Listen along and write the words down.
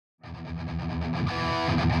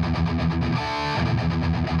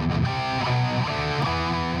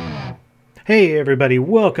Hey everybody,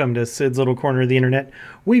 welcome to Sid's Little Corner of the Internet.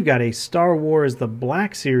 We've got a Star Wars The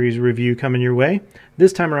Black Series review coming your way.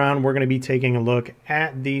 This time around we're going to be taking a look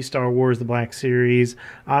at the Star Wars The Black Series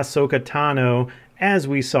Ahsoka Tano as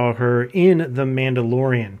we saw her in The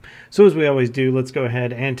Mandalorian. So as we always do, let's go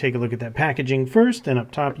ahead and take a look at that packaging first. And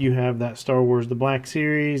up top you have that Star Wars The Black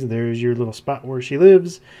Series. There's your little spot where she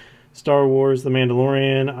lives. Star Wars The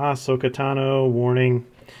Mandalorian, Ahsoka Tano, warning.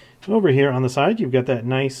 Over here on the side, you've got that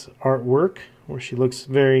nice artwork where she looks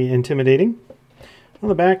very intimidating. On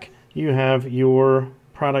the back, you have your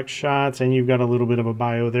product shots, and you've got a little bit of a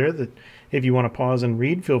bio there that if you want to pause and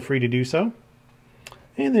read, feel free to do so.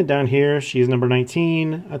 And then down here, she's number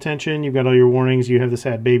 19. Attention, you've got all your warnings. You have the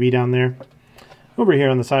sad baby down there. Over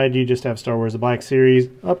here on the side, you just have Star Wars The Black Series.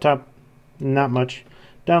 Up top, not much.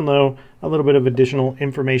 Down low, a little bit of additional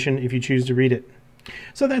information if you choose to read it.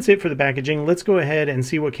 So that's it for the packaging. Let's go ahead and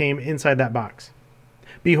see what came inside that box.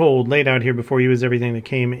 Behold, laid out here before you is everything that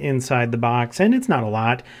came inside the box, and it's not a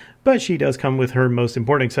lot, but she does come with her most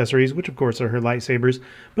important accessories, which of course are her lightsabers.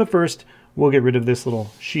 But first, we'll get rid of this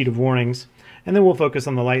little sheet of warnings, and then we'll focus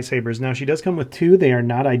on the lightsabers. Now, she does come with two. They are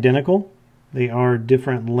not identical. They are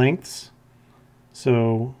different lengths.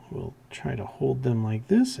 So we'll try to hold them like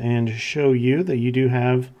this and show you that you do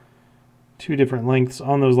have two different lengths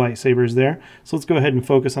on those lightsabers there. So let's go ahead and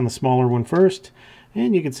focus on the smaller one first.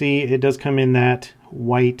 And you can see it does come in that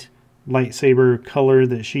white lightsaber color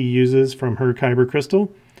that she uses from her kyber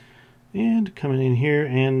crystal. And coming in here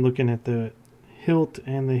and looking at the hilt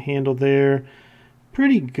and the handle there,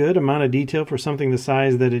 pretty good amount of detail for something the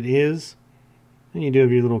size that it is. And you do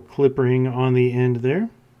have your little clip ring on the end there,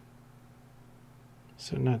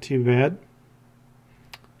 so not too bad.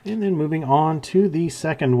 And then moving on to the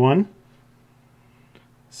second one.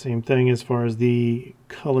 Same thing as far as the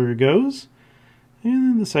color goes. And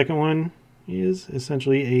then the second one is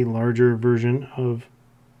essentially a larger version of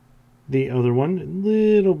the other one. A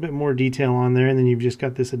little bit more detail on there, and then you've just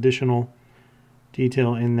got this additional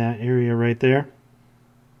detail in that area right there.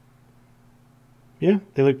 Yeah,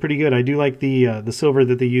 they look pretty good. I do like the silver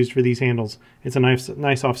that they used for these handles. It's a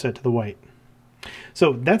nice offset to the white.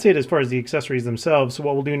 So that's it as far as the accessories themselves. So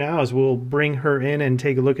what we'll do now is we'll bring her in and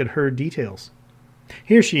take a look at her details.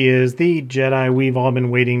 Here she is, the Jedi we've all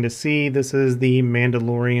been waiting to see. This is the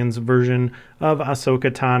Mandalorian's version of Ahsoka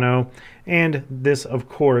Tano, and this, of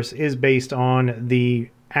course, is based on the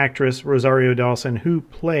actress Rosario Dawson, who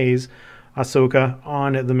plays Ahsoka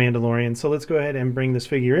on The Mandalorian. So let's go ahead and bring this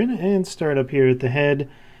figure in and start up here at the head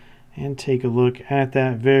and take a look at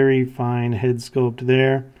that very fine head sculpt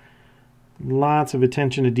there. Lots of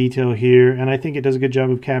attention to detail here, and I think it does a good job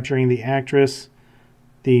of capturing the actress.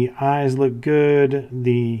 The eyes look good.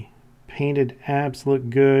 The painted abs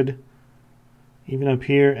look good. Even up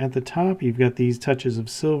here at the top, you've got these touches of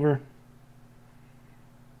silver.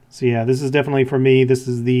 So yeah, this is definitely, for me, this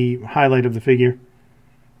is the highlight of the figure.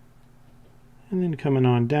 And then coming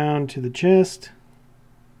on down to the chest.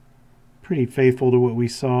 Pretty faithful to what we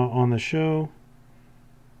saw on the show.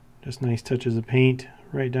 Just nice touches of paint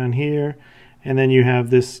right down here. And then you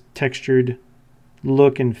have this textured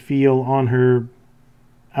look and feel on her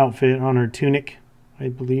outfit, on her tunic, I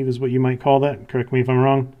believe is what you might call that. Correct me if I'm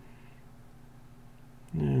wrong.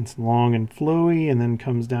 And it's long and flowy, and then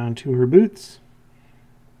comes down to her boots.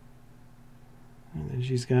 And then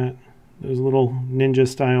she's got those little ninja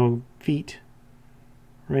style feet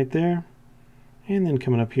right there. And then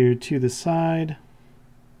coming up here to the side,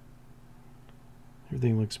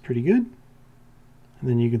 everything looks pretty good. And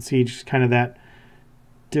then you can see just kind of that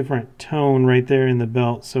different tone right there in the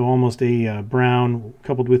belt, so almost a brown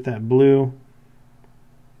coupled with that blue.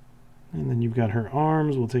 And then you've got her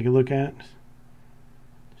arms we'll take a look at.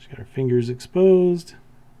 She's got her fingers exposed,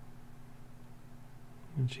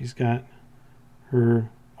 and she's got her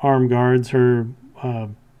arm guards, her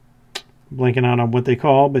blanking out on what they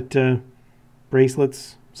call, but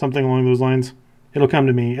bracelets, something along those lines. It'll come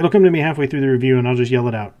to me halfway through the review, and I'll just yell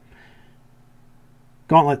it out.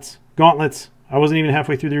 Gauntlets, gauntlets. I wasn't even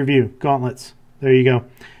halfway through the review. Gauntlets. There you go.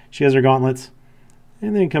 She has her gauntlets.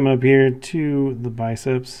 And then coming up here to the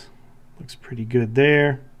biceps. Looks pretty good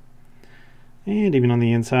there. And even on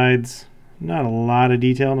the insides, not a lot of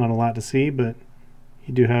detail, not a lot to see, but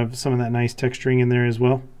you do have some of that nice texturing in there as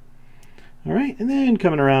well. All right, and then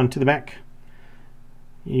coming around to the back,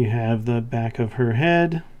 you have the back of her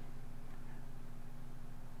head.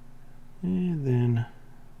 And then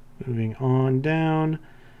moving on down,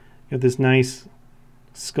 got this nice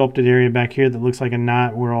sculpted area back here that looks like a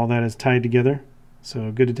knot where all that is tied together.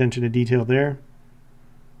 So good attention to detail there.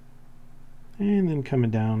 and then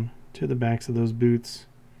coming down to the backs of those boots.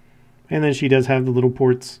 And then she does have the little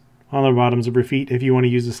ports on the bottoms of her feet if you want to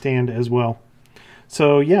use a stand as well.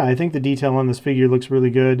 So yeah, I think the detail on this figure looks really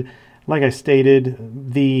good. Like I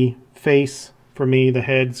stated, the face, for me, the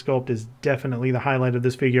head sculpt is definitely the highlight of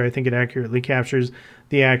this figure. I think it accurately captures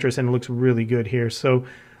the actress and it looks really good here. So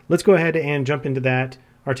let's go ahead and jump into that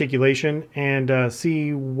articulation and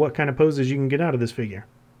see what kind of poses you can get out of this figure.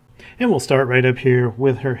 And we'll start right up here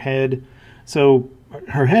with her head. So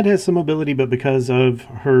her head has some mobility, but because of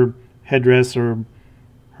her headdress or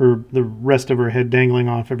the rest of her head dangling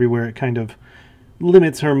off everywhere, it kind of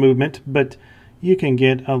limits her movement. But you can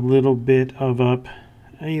get a little bit of up,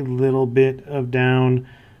 a little bit of down,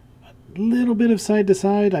 a little bit of side to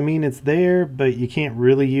side. I mean, it's there, but you can't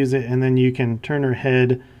really use it. And then you can turn her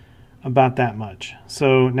head about that much.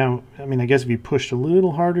 So now, I mean, I guess if you pushed a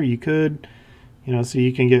little harder, you could, you know, so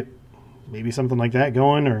you can get maybe something like that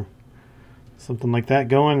going or something like that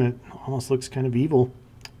going. It almost looks kind of evil.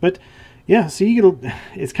 But yeah, so you get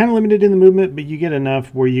it's kind of limited in the movement, but you get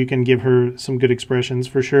enough where you can give her some good expressions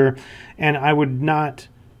for sure. And I would not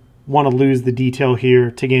want to lose the detail here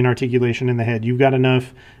to gain articulation in the head. You've got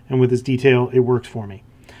enough, and with this detail, it works for me.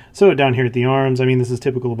 So down here at the arms, I mean, this is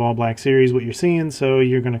typical of all Black Series, what you're seeing. So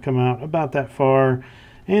you're going to come out about that far,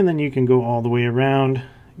 and then you can go all the way around.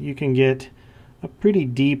 You can get a pretty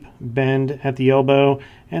deep bend at the elbow,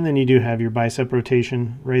 and then you do have your bicep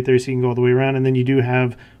rotation right there, so you can go all the way around. And then you do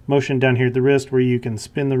have motion down here at the wrist where you can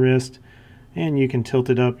spin the wrist, and you can tilt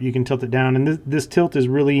it up, you can tilt it down. And this tilt is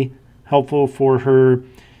really helpful for her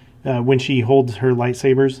when she holds her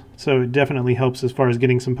lightsabers. So it definitely helps as far as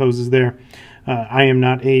getting some poses there. I am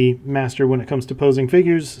not a master when it comes to posing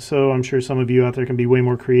figures, so I'm sure some of you out there can be way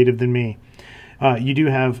more creative than me. You do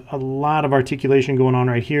have a lot of articulation going on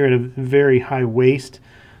right here at a very high waist.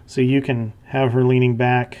 So you can have her leaning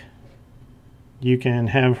back. You can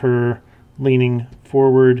have her leaning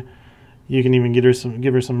forward. You can even give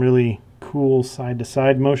her some really cool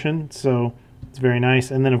side-to-side motion. So it's very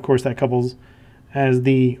nice. And then, of course, that couples as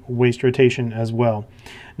the waist rotation as well.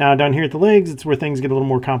 Now, down here at the legs, it's where things get a little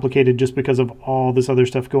more complicated just because of all this other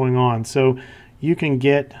stuff going on. So you can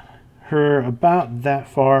get her about that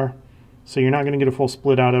far. So you're not going to get a full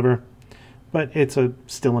split out of her, but it's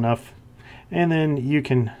still enough. And then you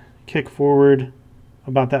can kick forward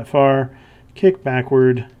about that far, kick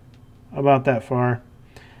backward about that far.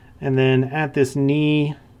 And then at this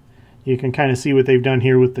knee, you can kind of see what they've done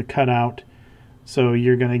here with the cutout. So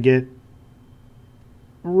you're going to get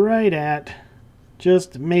right at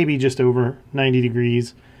maybe just over 90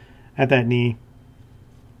 degrees at that knee.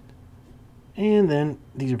 And then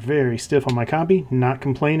these are very stiff on my copy. Not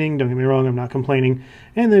complaining. Don't get me wrong, I'm not complaining.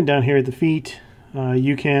 And then down here at the feet,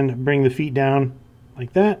 you can bring the feet down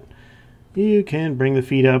like that. You can bring the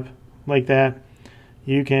feet up like that.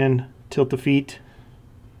 You can tilt the feet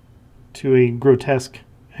to a grotesque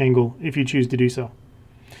angle if you choose to do so.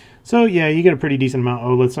 So yeah, you get a pretty decent amount.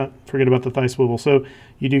 Oh, let's not forget about the thigh swivel. So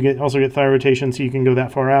you do also get thigh rotation, so you can go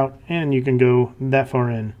that far out and you can go that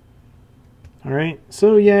far in. All right,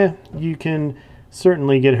 so yeah, you can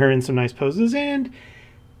certainly get her in some nice poses, and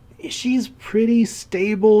she's pretty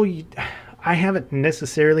stable. I haven't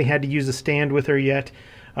necessarily had to use a stand with her yet.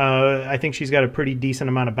 I think she's got a pretty decent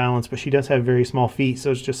amount of balance, but she does have very small feet,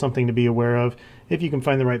 so it's just something to be aware of. If you can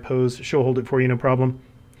find the right pose, she'll hold it for you, no problem.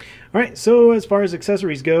 All right, so as far as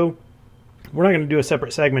accessories go, we're not going to do a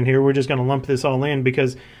separate segment here. We're just going to lump this all in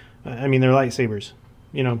because, I mean, they're lightsabers.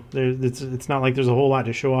 You know, it's not like there's a whole lot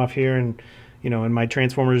to show off here. And, you know, in my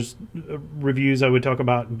Transformers reviews, I would talk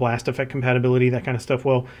about blast effect compatibility, that kind of stuff.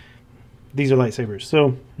 Well, these are lightsabers.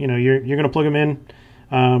 So, you know, you're going to plug them in.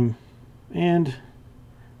 And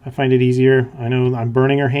I find it easier. I know I'm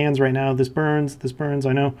burning her hands right now. This burns,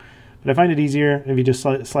 I know. But I find it easier if you just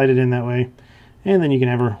slide it in that way. And then you can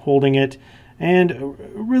have her holding it. And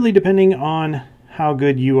really, depending on how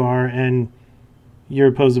good you are and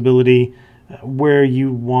your posability, where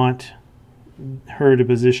you want her to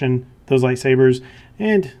position those lightsabers.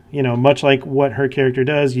 And, you know, much like what her character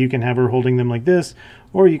does, you can have her holding them like this,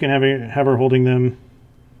 or you can have her holding them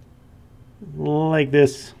like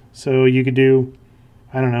this. So you could do,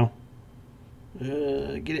 I don't know,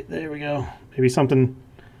 get it, there we go. Maybe something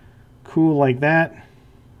cool like that.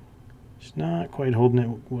 She's not quite holding it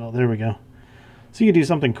well, there we go. So you could do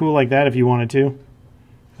something cool like that if you wanted to.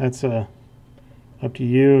 That's up to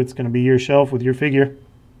you. It's going to be your shelf with your figure,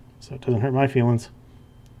 so it doesn't hurt my feelings.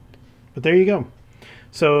 But there you go.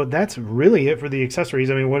 So that's really it for the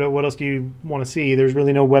accessories. I mean, what else do you want to see? There's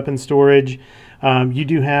really no weapon storage. You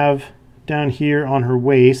do have down here on her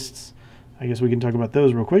waists, I guess we can talk about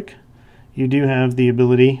those real quick. You do have the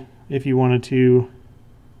ability, if you wanted to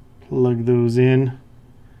plug those in.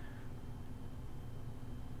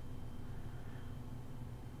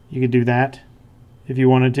 You could do that if you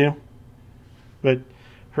wanted to, but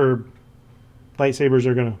her lightsabers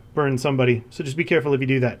are going to burn somebody, so just be careful if you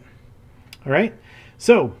do that. All right,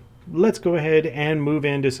 so let's go ahead and move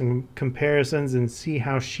into some comparisons and see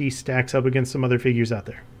how she stacks up against some other figures out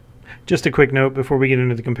there. Just a quick note before we get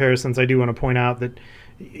into the comparisons, I do want to point out that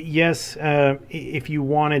yes, if you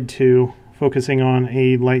wanted to, focusing on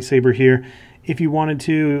a lightsaber here, if you wanted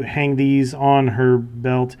to hang these on her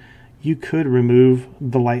belt, you could remove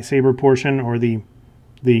the lightsaber portion, or the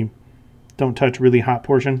don't touch really hot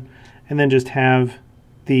portion, and then just have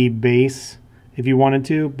the base if you wanted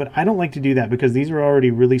to. But I don't like to do that because these are already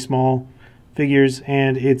really small figures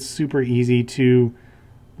and it's super easy to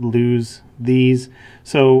lose these.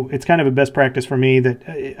 So it's kind of a best practice for me that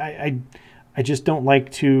I just don't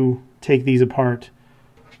like to take these apart.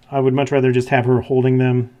 I would much rather just have her holding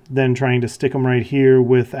them than trying to stick them right here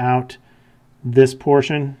without this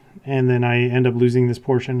portion, and then I end up losing this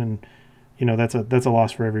portion, and you know, that's a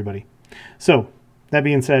loss for everybody. So that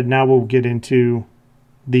being said, now we'll get into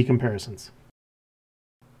the comparisons.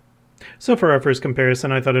 So for our first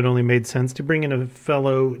comparison, I thought it only made sense to bring in a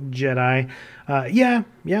fellow Jedi. Yeah,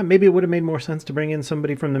 maybe it would have made more sense to bring in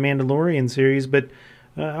somebody from the Mandalorian series, but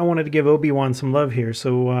I wanted to give Obi-Wan some love here,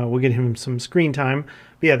 so we'll get him some screen time.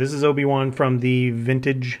 But yeah, this is Obi-Wan from the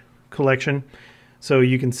Vintage collection, so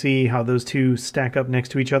you can see how those two stack up next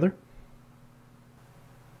to each other.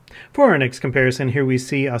 For our next comparison, here we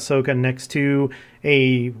see Ahsoka next to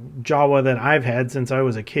a Jawa that I've had since I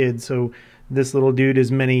was a kid, so this little dude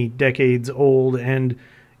is many decades old, and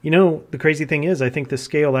you know, the crazy thing is, I think the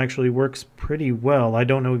scale actually works pretty well. I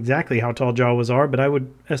don't know exactly how tall Jawas are, but I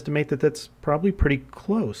would estimate that that's probably pretty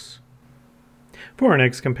close. For our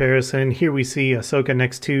next comparison, here we see Ahsoka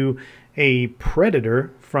next to a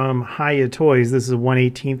Predator from Hiya Toys. This is a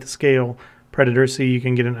 1/18th scale Predator, so you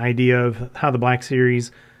can get an idea of how the Black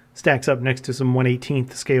Series stacks up next to some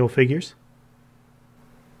 1/18th scale figures.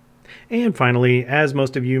 And finally, as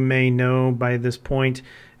most of you may know by this point,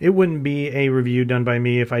 it wouldn't be a review done by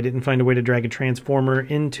me if I didn't find a way to drag a Transformer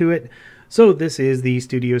into it. So this is the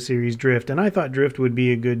Studio Series Drift, and I thought Drift would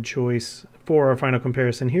be a good choice for our final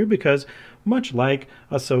comparison here because, much like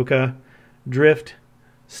Ahsoka, Drift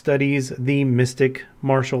studies the mystic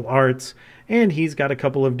martial arts, and he's got a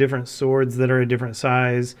couple of different swords that are a different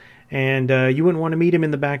size, and you wouldn't want to meet him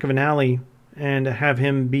in the back of an alley and have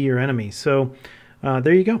him be your enemy. So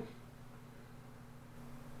there you go.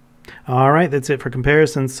 All right, that's it for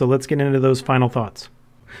comparisons, so let's get into those final thoughts.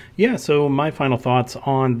 Yeah, so my final thoughts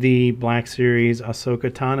on the Black Series Ahsoka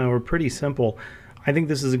Tano are pretty simple. I think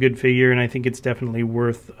this is a good figure, and I think it's definitely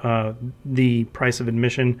worth the price of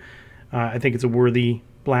admission. I think it's a worthy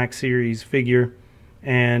Black Series figure,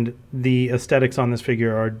 and the aesthetics on this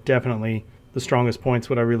figure are definitely the strongest points,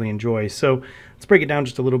 what I really enjoy. So let's break it down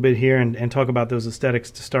just a little bit here and talk about those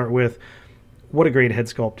aesthetics to start with. What a great head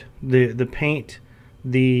sculpt. The paint,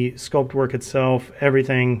 the sculpt work itself,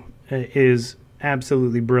 everything is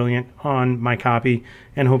absolutely brilliant on my copy,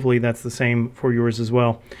 and hopefully that's the same for yours as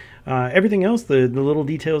well. Everything else, the little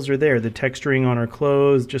details are there. The texturing on her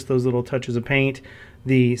clothes, just those little touches of paint,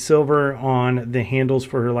 the silver on the handles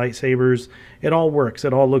for her lightsabers, it all works.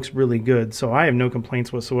 It all looks really good. So I have no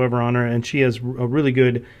complaints whatsoever on her, and she has a really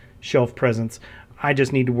good shelf presence. I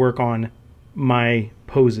just need to work on my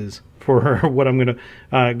poses for her, what I'm going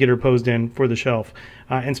to get her posed in for the shelf.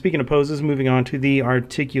 And speaking of poses, moving on to the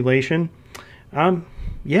articulation.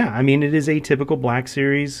 Yeah, I mean, it is a typical Black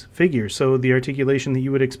Series figure, so the articulation that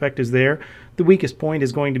you would expect is there. The weakest point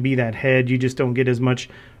is going to be that head. You just don't get as much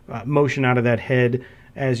motion out of that head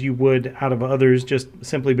as you would out of others, just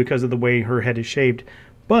simply because of the way her head is shaped.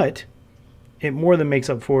 But it more than makes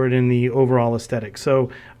up for it in the overall aesthetic. So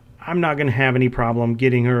I'm not going to have any problem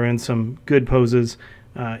getting her in some good poses,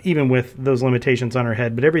 even with those limitations on her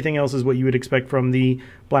head. But everything else is what you would expect from the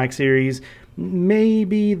Black Series.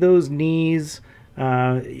 Maybe those knees,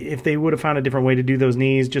 if they would have found a different way to do those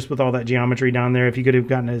knees, just with all that geometry down there, if you could have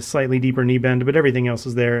gotten a slightly deeper knee bend, but everything else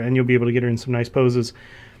is there, and you'll be able to get her in some nice poses.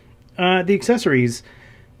 The accessories,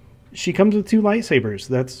 she comes with 2 lightsabers.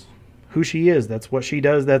 That's who she is. That's what she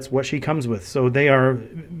does. That's what she comes with. So they are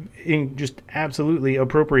just absolutely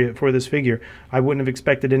appropriate for this figure. I wouldn't have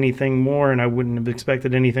expected anything more, and I wouldn't have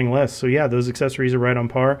expected anything less. So yeah, those accessories are right on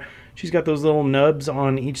par. She's got those little nubs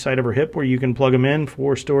on each side of her hip where you can plug them in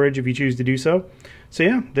for storage if you choose to do so. So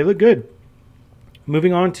yeah, they look good.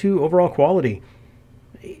 Moving on to overall quality.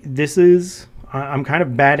 This is, I'm kind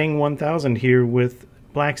of batting 1,000 here with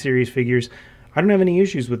Black Series figures. I don't have any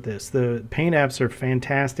issues with this. The paint apps are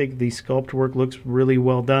fantastic. The sculpt work looks really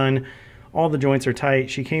well done. All the joints are tight.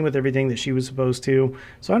 She came with everything that she was supposed to.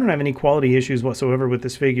 So I don't have any quality issues whatsoever with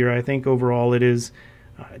this figure. I think overall it is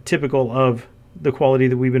typical of the quality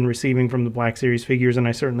that we've been receiving from the Black Series figures, and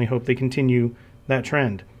I certainly hope they continue that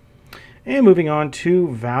trend. And moving on to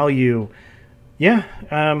value. Yeah,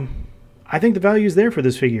 I think the value is there for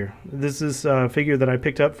this figure. This is a figure that I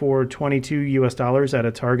picked up for $22 US at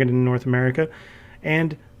a Target in North America,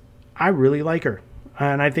 and I really like her,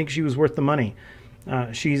 and I think she was worth the money.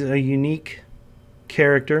 She's a unique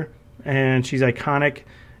character, and she's iconic,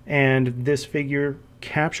 and this figure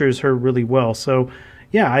captures her really well. So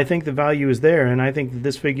yeah, I think the value is there, and I think that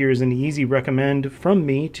this figure is an easy recommend from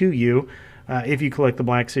me to you. If you collect the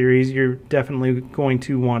Black Series, you're definitely going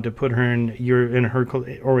to want to put her in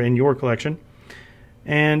your collection.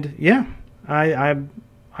 And yeah,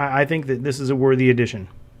 I think that this is a worthy addition.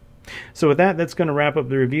 So with that, that's going to wrap up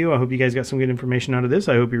the review. I hope you guys got some good information out of this.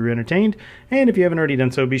 I hope you were entertained. And if you haven't already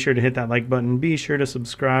done so, be sure to hit that like button. Be sure to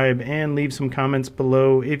subscribe and leave some comments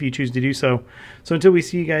below if you choose to do so. So until we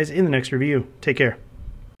see you guys in the next review, take care.